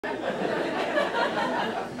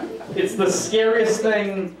It's the scariest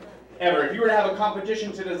thing ever. If you were to have a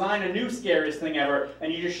competition to design a new scariest thing ever,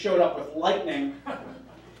 and you just showed up with lightning,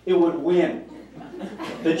 it would win.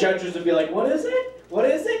 The judges would be like, what is it? What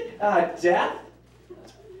is it? Death?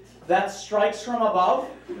 That strikes from above?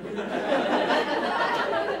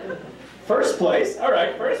 First place. All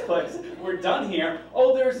right, first place. We're done here.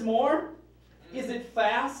 Oh, there's more? Is it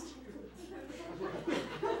fast?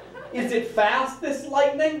 Is it fast, this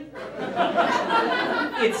lightning?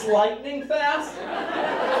 It's lightning fast?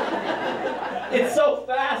 It's so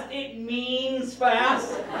fast, it means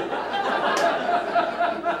fast?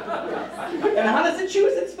 And how does it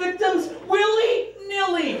choose its victims?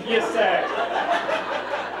 Willy-nilly, you say.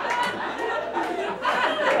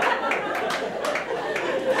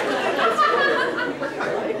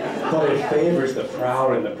 But it favors the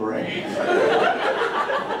proud and the brave.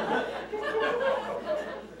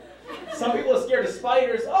 Some people are scared of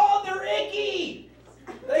spiders. Oh, they're icky!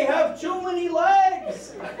 They have too many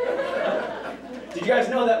legs! Did you guys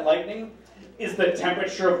know that lightning is the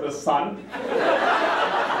temperature of the sun?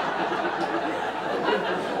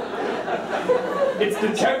 It's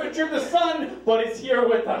the temperature of the sun, but it's here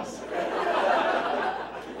with us.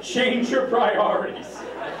 Change your priorities.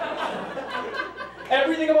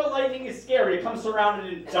 Everything about lightning is scary. It comes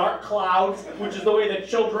surrounded in dark clouds, which is the way that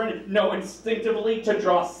children know instinctively to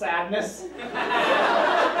draw sadness.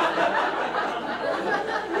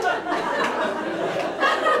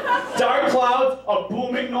 Dark clouds, a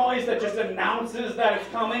booming noise that just announces that it's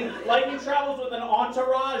coming. Lightning travels with an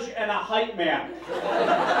entourage and a hype man.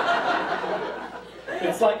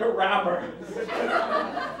 It's like a rapper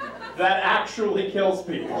that actually kills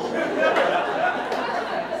people.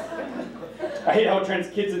 I hate how it turns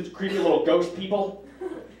kids into creepy little ghost people.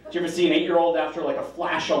 Did you ever see an 8-year-old after like a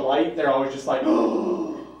flash of light? They're always just like,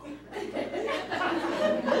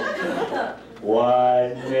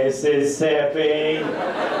 one Mississippi.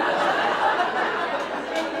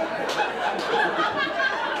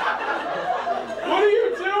 What are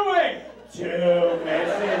you doing? 2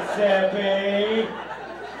 Mississippi.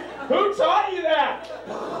 Who taught you that?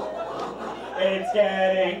 It's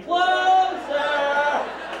getting closer.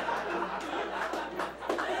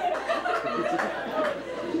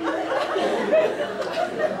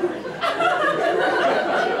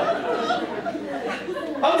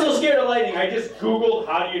 I'm so scared of lightning. I just Googled,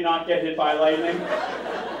 how do you not get hit by lightning?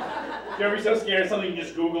 You ever be so scared of something, you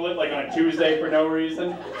just Google it, like on a Tuesday for no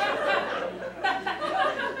reason?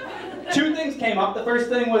 2 things came up. The first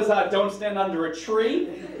thing was don't stand under a tree.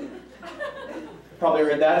 Probably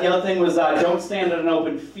heard that. The other thing was don't stand in an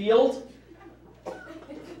open field.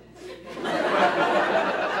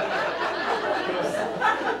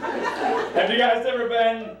 Have you guys ever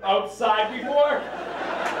been outside before?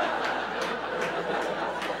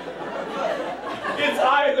 It's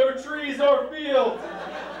either trees or fields.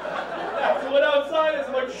 That's what outside is.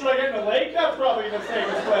 Like, should I get in the lake? That's probably the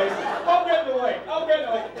safest place. I'll get in the lake. I'll get in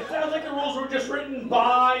the lake. It sounds like the rules were just written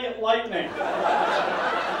by lightning.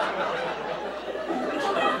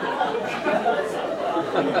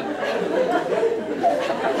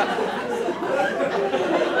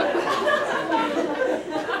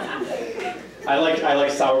 I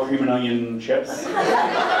like sour cream and onion chips.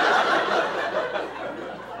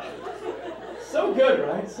 So good,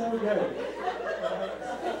 right? So good.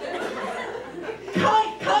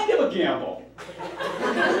 Kind of a gamble.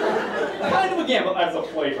 Kind of a gamble as a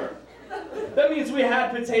flavor. That means we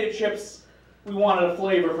had potato chips. We wanted a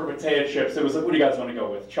flavor for potato chips. It was like, what do you guys want to go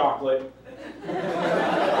with? Chocolate?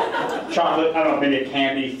 Chocolate, I don't know, maybe a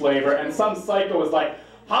candy flavor. And some psycho was like,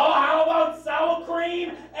 how about sour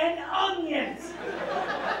cream and onions?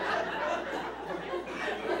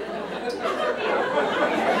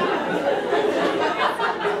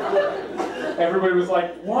 Everybody was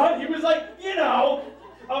like, what? He was like, you know,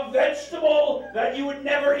 a vegetable that you would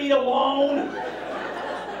never eat alone.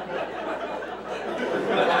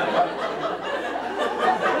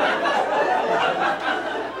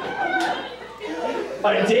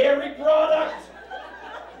 A dairy product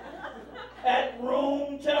at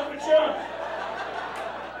room temperature.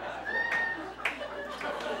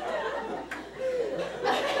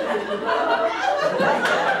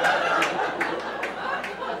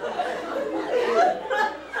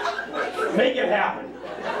 Make it happen.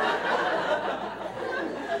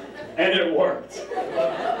 And it worked.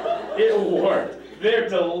 It worked. They're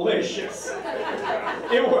delicious.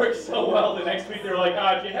 It worked so well. The next week they were like,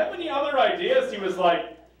 do you have any other ideas? He was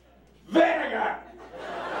like, vinegar.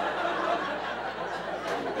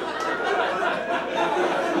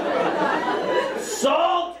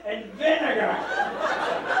 Salt and vinegar.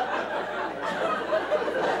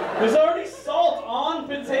 There's already salt on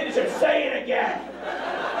Say it again.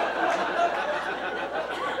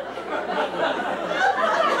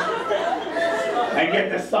 And get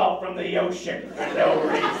the salt from the ocean for no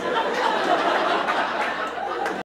reason.